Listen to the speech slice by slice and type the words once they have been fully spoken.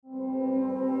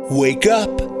Wake up.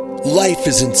 Life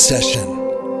is in session,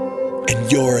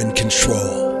 and you're in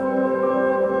control.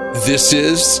 This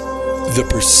is The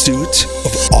Pursuit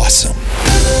of Awesome.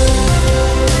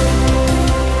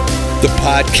 The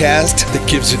podcast that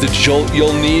gives you the jolt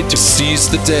you'll need to seize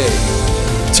the day,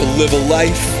 to live a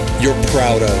life you're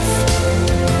proud of.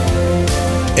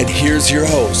 And here's your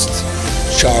host,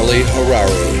 Charlie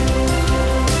Harary.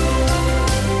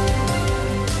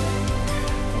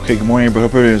 Okay, good morning, everybody.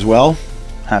 Hope everybody is well.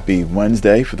 Happy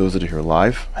Wednesday for those that are here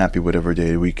live. Happy whatever day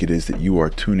of the week it is that you are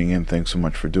tuning in. Thanks so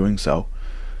much for doing so.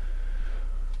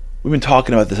 We've been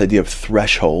talking about this idea of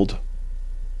threshold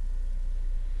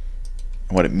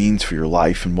and what it means for your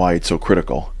life and why it's so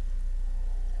critical.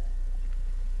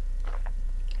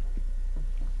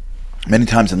 Many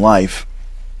times in life,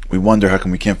 we wonder how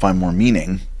come we can't find more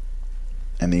meaning.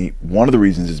 And one of the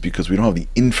reasons is because we don't have the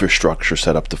infrastructure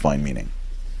set up to find meaning.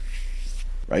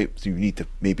 Right? So you need to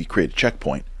maybe create a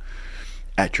checkpoint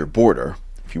at your border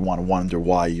if you want to wonder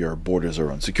why your borders are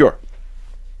insecure.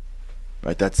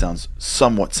 Right? That sounds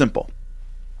somewhat simple.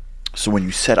 So when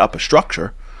you set up a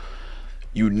structure,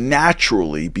 you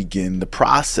naturally begin the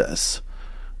process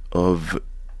of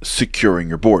securing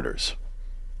your borders.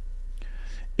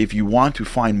 If you want to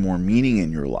find more meaning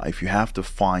in your life, you have to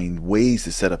find ways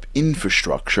to set up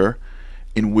infrastructure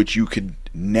in which you could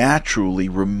naturally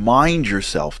remind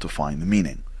yourself to find the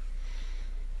meaning.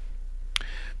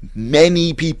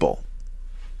 Many people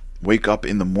wake up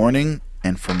in the morning,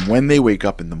 and from when they wake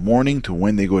up in the morning to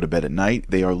when they go to bed at night,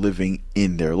 they are living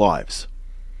in their lives.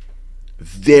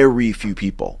 Very few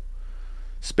people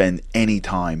spend any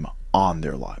time on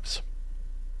their lives.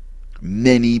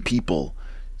 Many people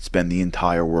spend the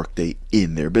entire workday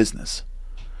in their business.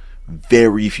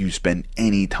 Very few spend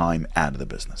any time out of the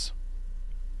business.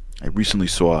 I recently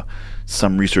saw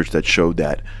some research that showed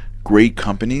that great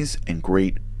companies and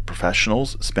great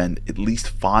professionals spend at least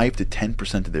 5 to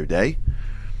 10% of their day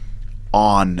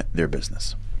on their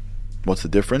business. What's the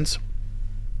difference?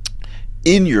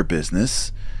 In your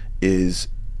business is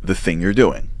the thing you're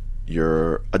doing.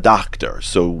 You're a doctor,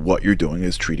 so what you're doing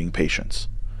is treating patients.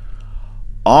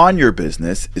 On your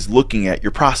business is looking at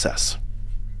your process.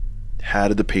 How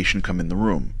did the patient come in the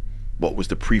room? What was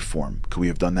the preform? Could we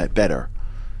have done that better?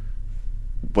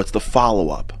 What's the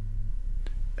follow-up?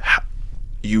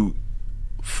 You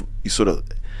sort of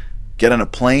get on a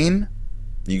plane,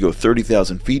 you go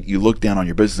 30,000 feet, you look down on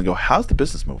your business and go, how's the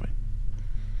business moving?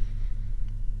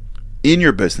 In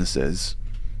your businesses,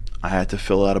 I had to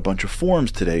fill out a bunch of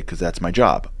forms today because that's my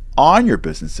job. On your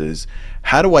businesses,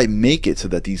 how do I make it so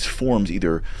that these forms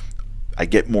either I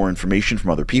get more information from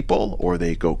other people, or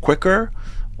they go quicker,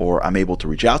 or I'm able to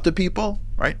reach out to people,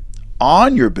 right?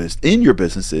 In your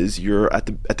businesses, you're at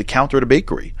the counter at a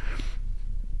bakery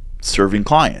serving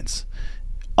clients.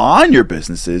 On your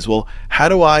businesses, well, how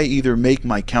do I either make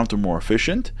my counter more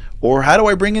efficient, or how do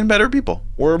I bring in better people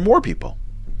or more people?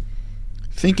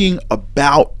 Thinking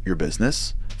about your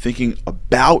business, thinking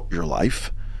about your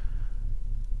life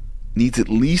needs at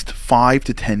least 5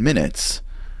 to 10 minutes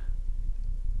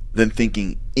than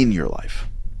thinking in your life.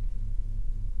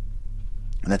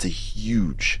 And that's a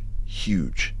huge,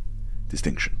 huge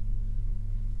distinction.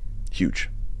 Huge.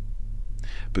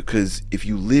 Because if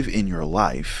you live in your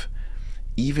life,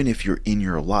 even if you're in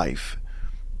your life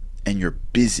and you're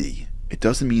busy, it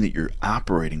doesn't mean that you're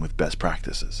operating with best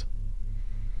practices.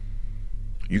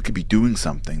 You could be doing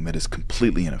something that is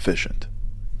completely inefficient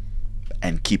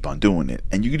and keep on doing it.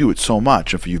 And you can do it so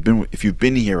much. If you've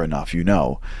been here enough, you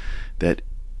know that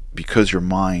because your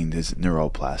mind is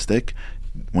neuroplastic,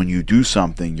 when you do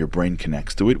something, your brain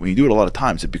connects to it. When you do it a lot of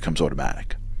times, it becomes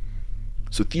automatic.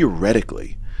 So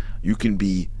theoretically, you can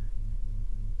be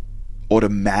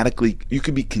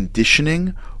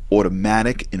conditioning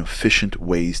automatic and efficient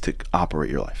ways to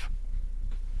operate your life.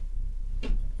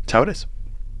 That's how it is.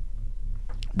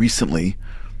 Recently,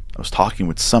 I was talking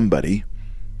with somebody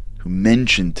who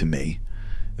mentioned to me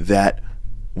that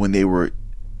when they were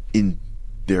in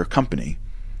their company,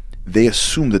 they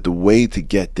assumed that the way to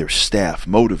get their staff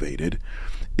motivated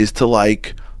is to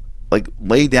like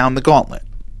lay down the gauntlet.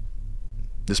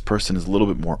 This person is a little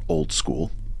bit more old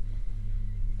school.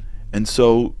 And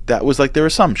so that was like their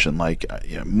assumption, like,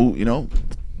 move,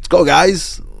 let's go,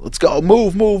 guys, let's go,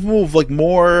 move, like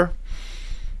more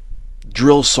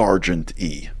drill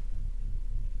sergeant-y.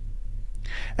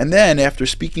 And then after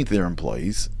speaking to their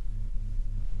employees,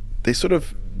 they sort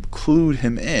of clued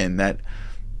him in that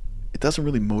it doesn't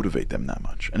really motivate them that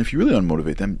much. And if you really want to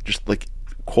motivate them, just like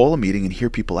call a meeting and hear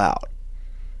people out.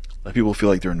 Let people feel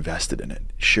like they're invested in it.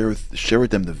 Share with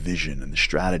them the vision and the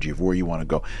strategy of where you want to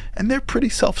go. And they're pretty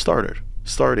self-starty.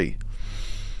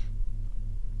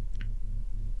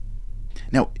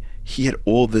 Now, he had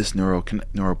all this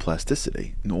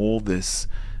neuroplasticity and all this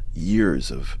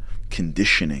years of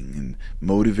conditioning, and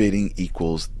motivating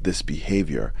equals this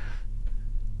behavior.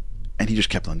 And he just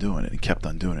kept on doing it and kept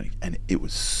on doing it. And it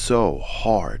was so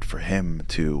hard for him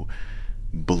to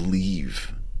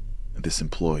believe this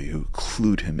employee who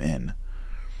clued him in.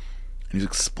 And he was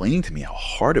explaining to me how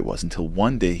hard it was until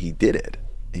one day he did it.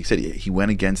 He said he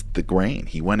went against the grain.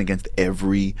 He went against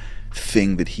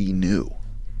everything that he knew.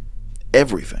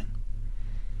 Everything.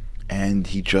 And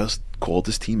he just called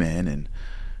his team in and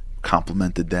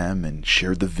complimented them and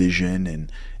shared the vision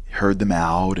and heard them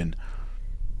out, and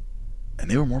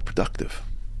they were more productive.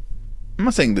 I'm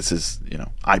not saying this is,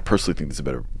 I personally think this is a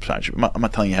better strategy. I'm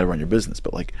not telling you how to run your business,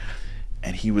 but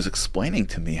and he was explaining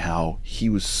to me how he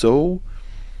was so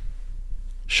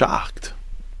shocked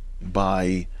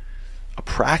by a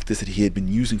practice that he had been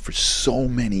using for so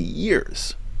many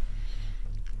years,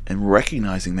 and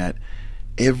recognizing that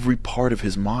every part of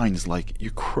his mind is like,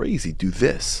 you're crazy, do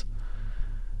this.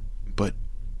 But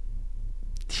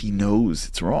he knows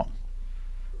it's wrong.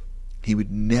 He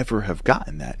would never have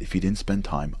gotten that if he didn't spend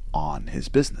time on his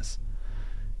business.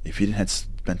 If he didn't have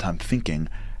spend time thinking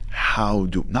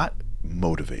not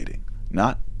motivating,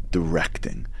 not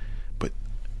directing, but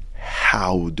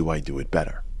how do I do it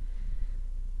better?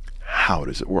 How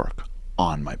does it work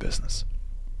on my business?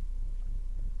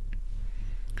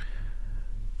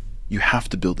 You have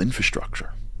to build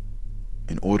infrastructure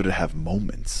in order to have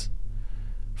moments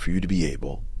for you to be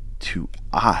able to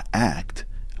act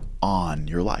on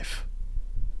your life.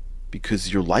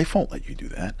 Because your life won't let you do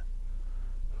that.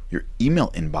 Your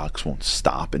email inbox won't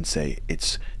stop and say,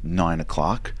 it's 9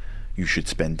 o'clock, you should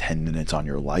spend 10 minutes on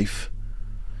your life.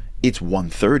 It's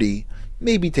 1:30,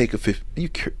 maybe take a 15.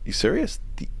 You serious?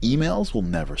 The emails will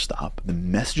never stop. The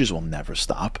messages will never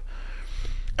stop.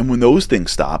 And when those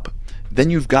things stop,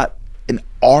 then you've got an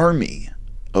army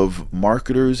of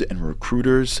marketers and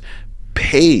recruiters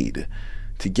paid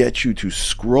to get you to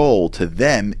scroll to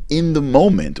them in the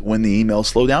moment when the emails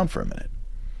slow down for a minute.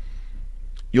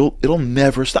 It'll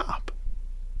never stop.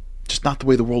 Just not the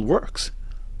way the world works.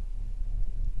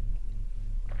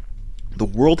 The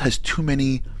world has too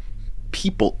many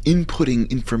people inputting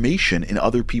information in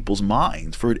other people's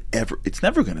minds for it's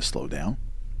never going to slow down.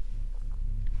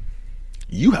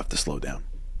 You have to slow down.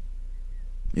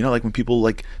 Like when people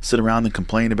sit around and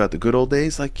complain about the good old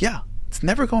days, it's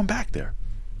never going back there.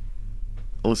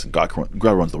 Listen, God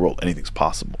runs the world. Anything's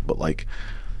possible. But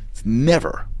it's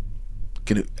never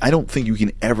gonna. I don't think you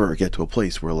can ever get to a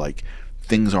place where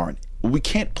things aren't. We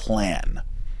can't plan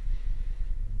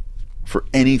for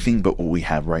anything but what we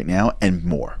have right now and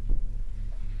more.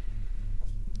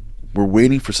 We're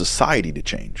waiting for society to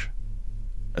change,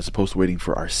 as opposed to waiting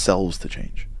for ourselves to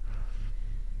change.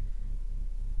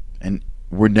 And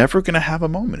we're never going to have a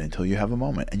moment until you have a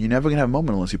moment. And you're never going to have a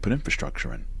moment unless you put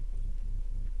infrastructure in.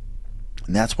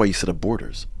 And that's why you set up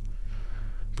borders.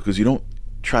 Because you don't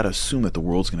try to assume that the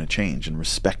world's going to change and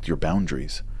respect your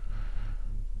boundaries.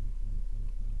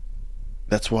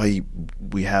 That's why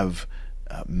we have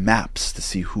maps to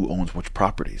see who owns which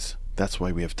properties. That's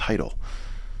why we have title.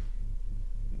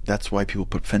 That's why people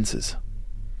put fences.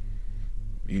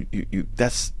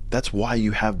 That's why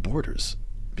you have borders.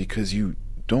 Because you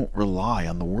don't rely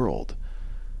on the world.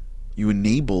 You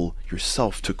enable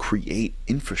yourself to create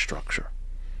infrastructure.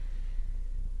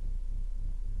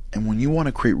 And when you want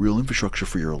to create real infrastructure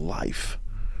for your life,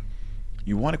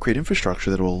 you want to create infrastructure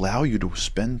that will allow you to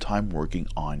spend time working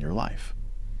on your life.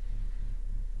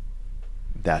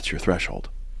 That's your threshold.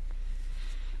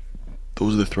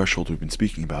 Those are the thresholds we've been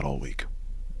speaking about all week.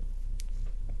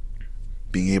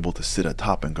 Being able to sit at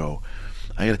top and go,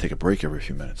 I got to take a break every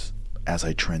few minutes as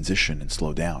I transition and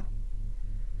slow down.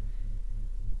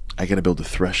 I got to build a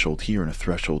threshold here and a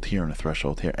threshold here and a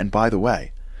threshold here. And by the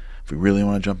way, if we really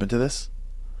want to jump into this,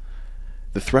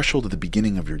 the threshold at the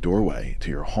beginning of your doorway to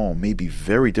your home may be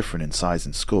very different in size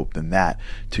and scope than that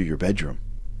to your bedroom.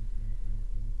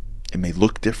 It may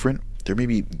look different. There may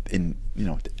be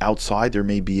outside there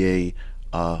may be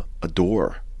a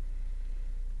door.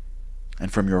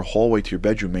 And from your hallway to your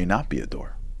bedroom may not be a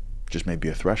door. It just may be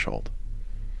a threshold.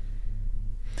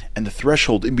 And the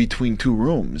threshold in between two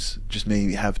rooms just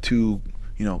may have two,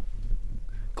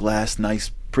 glass,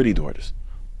 nice, pretty doors.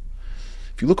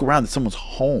 If you look around at someone's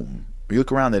home, or you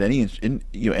look around at any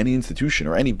institution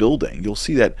or any building, you'll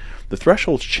see that the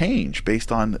thresholds change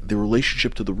based on the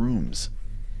relationship to the rooms.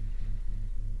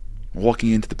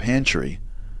 Walking into the pantry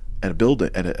at a building,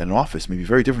 at an office, may be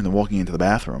very different than walking into the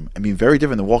bathroom, and be very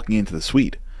different than walking into the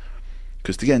suite.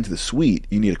 Because to get into the suite,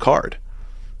 you need a card.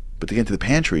 But to get into the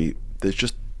pantry, there's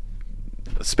just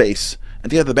a space, And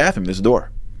to get to the bathroom, there's a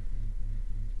door.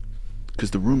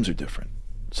 Because the rooms are different.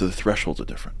 So the thresholds are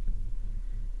different.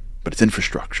 But it's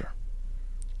infrastructure.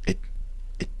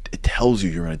 It tells you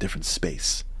you're in a different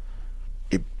space.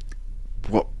 It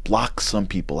blocks some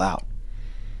people out.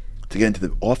 To get into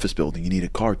the office building, you need a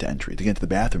card to entry. To get into the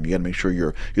bathroom, you got to make sure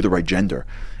you're the right gender.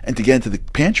 And to get into the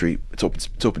pantry, it's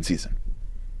open season.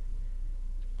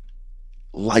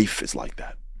 Life is like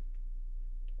that.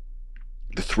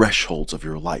 The thresholds of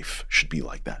your life should be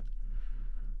like that.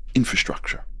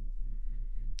 Infrastructure.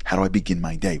 How do I begin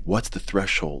my day? What's the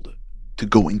threshold to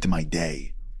go into my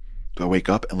day? Do I wake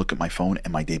up and look at my phone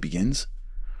and my day begins?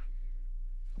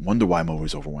 Wonder why I'm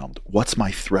always overwhelmed. What's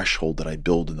my threshold that I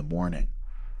build in the morning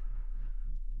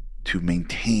to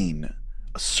maintain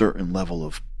a certain level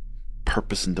of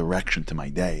purpose and direction to my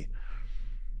day?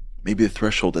 Maybe the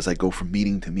threshold as I go from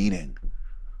meeting to meeting,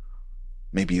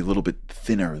 maybe a little bit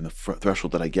thinner than the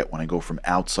threshold that I get when I go from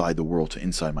outside the world to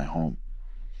inside my home.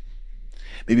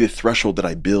 Maybe the threshold that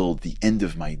I build the end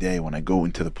of my day when I go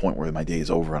into the point where my day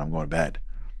is over and I'm going to bed.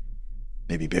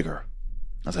 Maybe bigger,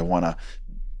 as I want to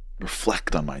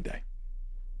reflect on my day.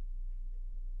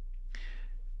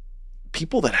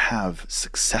 People that have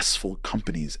successful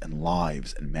companies and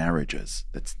lives and marriages,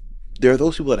 there are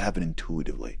those people that have it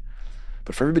intuitively.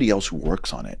 But for everybody else who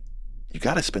works on it, you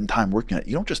got to spend time working on it.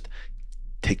 You don't just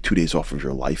take 2 days off of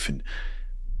your life and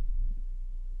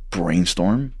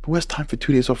brainstorm. Who has time for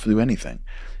 2 days off to do anything?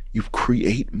 You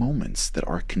create moments that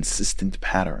are consistent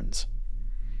patterns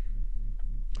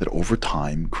that over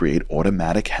time create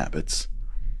automatic habits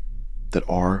that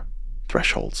are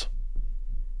thresholds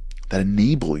that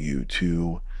enable you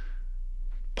to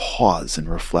pause and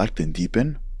reflect and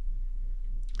deepen,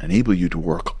 enable you to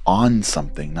work on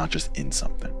something, not just in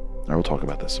something. All right, we'll talk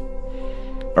about this.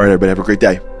 All right, everybody, have a great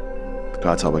day.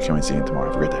 God's help, I can't wait to see you tomorrow.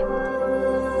 Have a great day.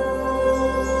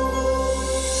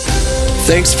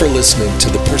 Thanks for listening to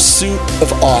The Pursuit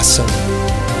of Awesome.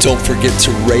 Don't forget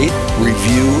to rate,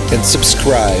 review, and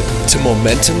subscribe to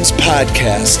Momentum's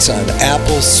podcasts on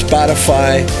Apple,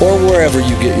 Spotify, or wherever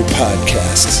you get your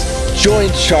podcasts.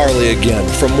 Join Charlie again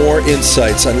for more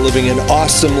insights on living an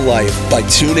awesome life by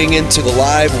tuning into the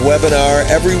live webinar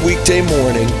every weekday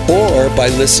morning or by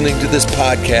listening to this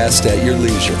podcast at your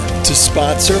leisure. To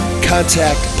sponsor,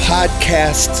 contact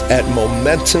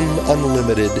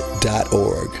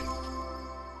podcasts@momentumunlimited.org.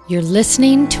 You're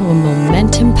listening to a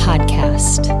Momentum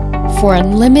podcast. For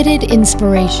unlimited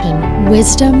inspiration,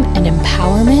 wisdom, and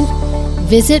empowerment,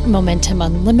 visit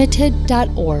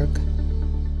momentumunlimited.org.